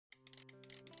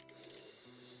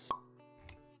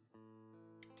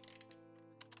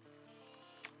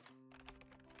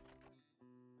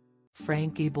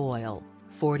Frankie Boyle,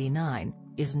 49,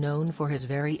 is known for his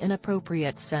very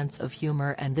inappropriate sense of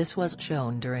humor, and this was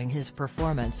shown during his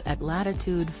performance at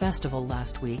Latitude Festival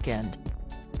last weekend.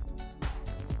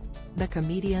 The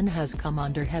comedian has come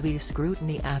under heavy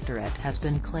scrutiny after it has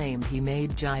been claimed he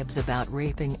made jibes about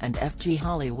raping and FG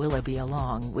Holly Willoughby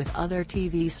along with other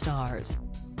TV stars.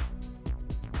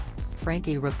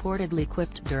 Frankie reportedly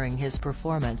quipped during his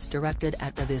performance directed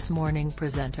at the This Morning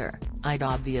presenter, "I'd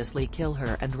obviously kill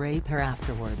her and rape her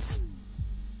afterwards.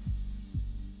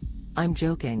 I'm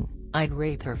joking, I'd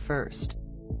rape her first."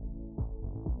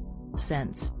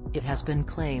 Since, it has been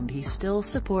claimed he still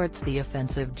supports the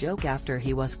offensive joke after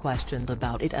he was questioned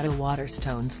about it at a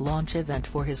Waterstones launch event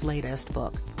for his latest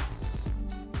book.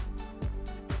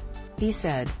 He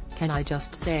said, "Can I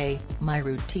just say, my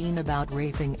routine about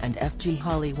raping and FG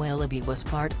Holly Willoughby was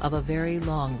part of a very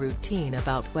long routine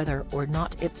about whether or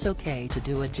not it's okay to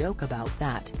do a joke about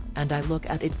that, and I look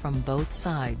at it from both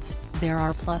sides, there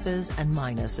are pluses and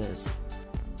minuses."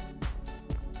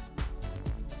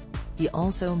 He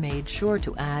also made sure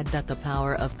to add that the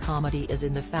power of comedy is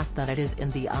in the fact that it is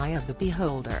in the eye of the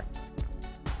beholder.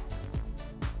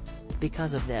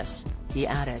 Because of this, he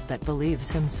added that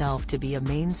believes himself to be a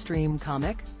mainstream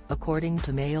comic, according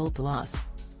to Mail Plus.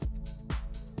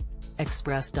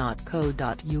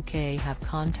 Express.co.uk have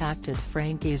contacted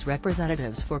Frankie's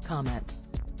representatives for comment.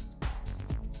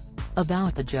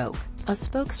 About the joke, a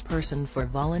spokesperson for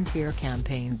volunteer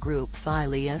campaign group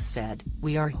Phileas said,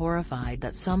 "We are horrified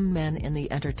that some men in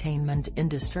the entertainment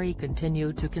industry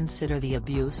continue to consider the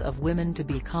abuse of women to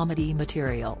be comedy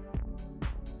material.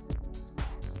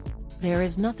 There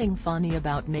is nothing funny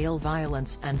about male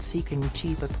violence, and seeking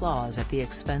cheap applause at the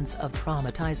expense of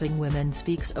traumatizing women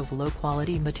speaks of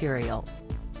low-quality material."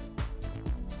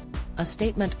 A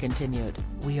statement continued,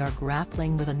 "We are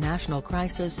grappling with a national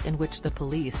crisis in which the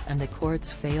police and the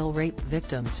courts fail rape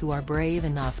victims who are brave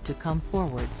enough to come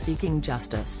forward seeking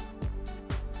justice.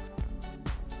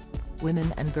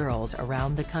 Women and girls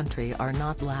around the country are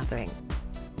not laughing.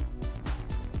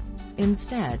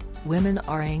 Instead, women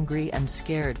are angry and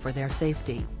scared for their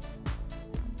safety."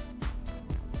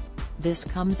 This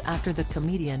comes after the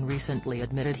comedian recently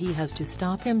admitted he has to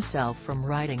stop himself from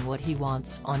writing what he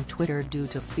wants on Twitter due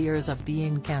to fears of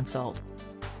being cancelled.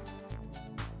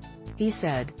 He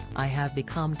said, "I have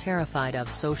become terrified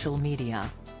of social media.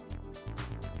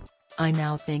 I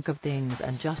now think of things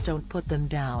and just don't put them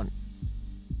down."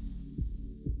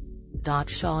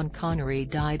 Sean Connery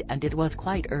died, and it was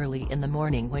quite early in the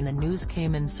morning when the news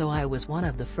came in, so I was one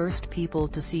of the first people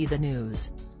to see the news.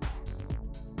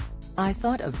 I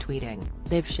thought of tweeting,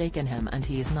 "They've shaken him and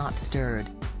he's not stirred."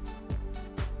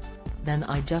 Then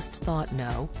I just thought,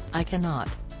 no, I cannot.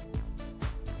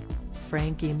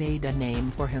 Frankie made a name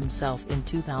for himself in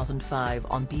 2005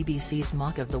 on BBC's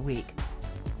Mock of the Week.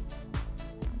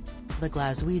 The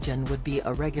Glaswegian would be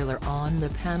a regular on the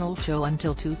panel show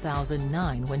until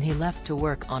 2009, when he left to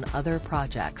work on other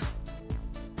projects.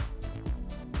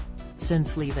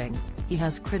 Since leaving, he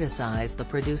has criticized the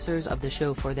producers of the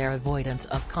show for their avoidance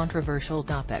of controversial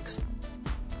topics.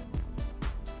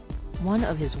 One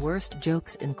of his worst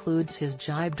jokes includes his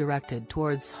jibe directed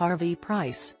towards Harvey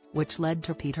Price, which led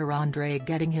to Peter Andre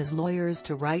getting his lawyers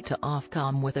to write to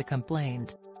Ofcom with a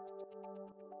complaint.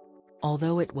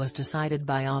 Although it was decided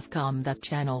by Ofcom that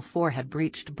Channel 4 had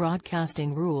breached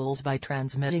broadcasting rules by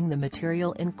transmitting the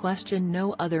material in question,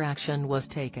 no other action was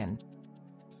taken.